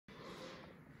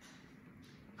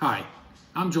Hi,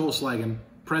 I'm Joel Slagan,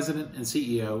 President and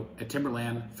CEO at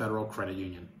Timberland Federal Credit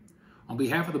Union. On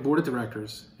behalf of the Board of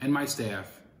Directors and my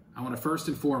staff, I want to first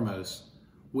and foremost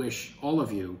wish all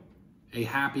of you a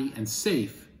happy and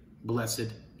safe,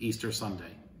 blessed Easter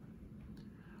Sunday.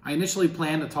 I initially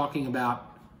planned on talking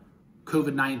about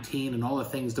COVID-19 and all the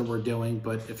things that we're doing,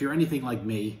 but if you're anything like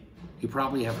me, you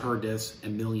probably have heard this a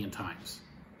million times.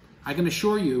 I can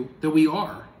assure you that we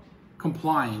are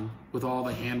complying with all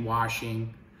the hand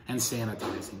washing and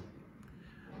sanitizing.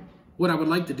 What I would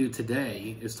like to do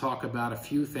today is talk about a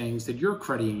few things that your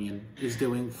credit union is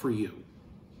doing for you.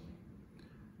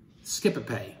 Skip a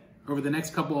pay. Over the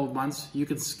next couple of months, you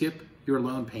can skip your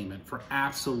loan payment for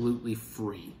absolutely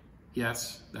free.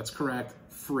 Yes, that's correct,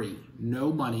 free.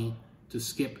 No money to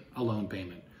skip a loan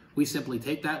payment. We simply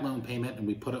take that loan payment and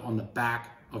we put it on the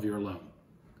back of your loan,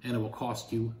 and it will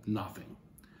cost you nothing.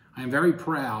 I am very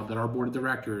proud that our board of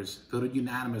directors voted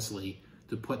unanimously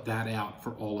to put that out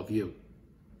for all of you.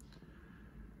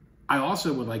 I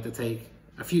also would like to take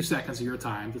a few seconds of your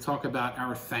time to talk about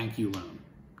our thank you loan.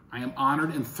 I am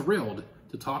honored and thrilled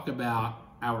to talk about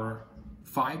our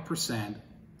 5%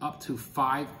 up to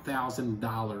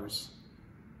 $5,000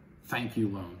 thank you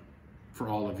loan for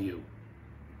all of you.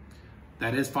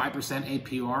 That is 5%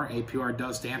 APR. APR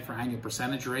does stand for annual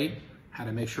percentage rate. Had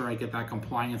to make sure I get that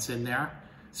compliance in there.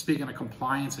 Speaking of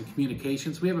compliance and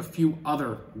communications, we have a few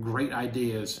other great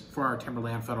ideas for our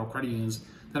Timberland Federal Credit Unions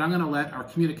that I'm going to let our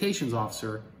communications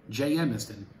officer, Jay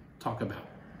Edmiston, talk about.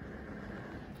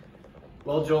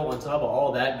 Well, Joel, on top of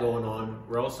all that going on,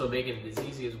 we're also making it as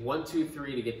easy as 1, 2,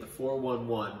 3 to get the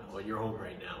 411 on your home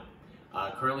right now.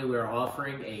 Currently, we are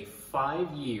offering a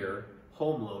 5-year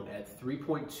home loan at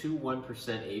 3.21%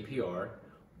 APR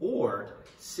or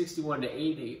 61 to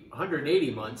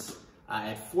 180 months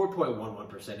at 4.11%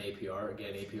 APR,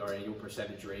 again, APR annual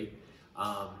percentage rate,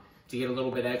 to get a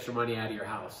little bit extra money out of your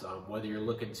house. Whether you're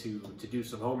looking to do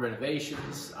some home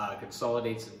renovations,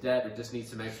 consolidate some debt, or just need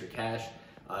some extra cash,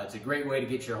 it's a great way to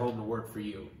get your home to work for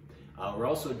you. We're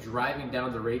also driving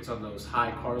down the rates on those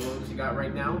high car loans you got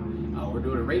right now. We're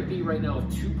doing a rate B right now of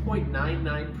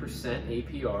 2.99%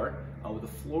 APR with a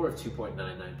floor of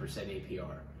 2.99%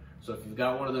 APR. So if you've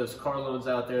got one of those car loans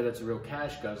out there that's a real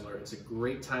cash guzzler, it's a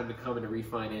great time to come in and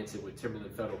refinance it with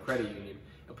Timberland Federal Credit Union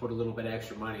and put a little bit of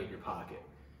extra money in your pocket.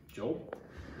 Joel?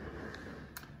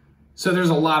 So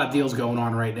there's a lot of deals going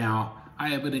on right now.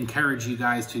 I would encourage you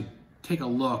guys to take a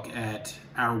look at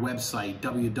our website,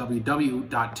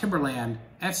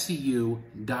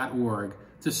 www.timberlandfcu.org,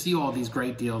 to see all these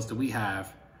great deals that we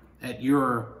have at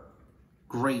your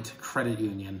great credit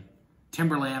union,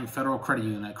 Timberland Federal Credit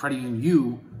Union, a credit union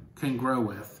you can grow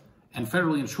with, and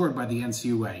federally insured by the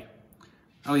NCUA.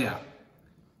 Oh yeah,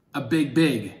 a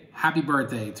big happy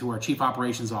birthday to our Chief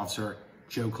Operations Officer,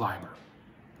 Joe Kleiber.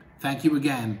 Thank you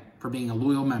again for being a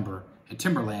loyal member at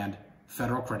Timberland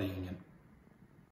Federal Credit Union.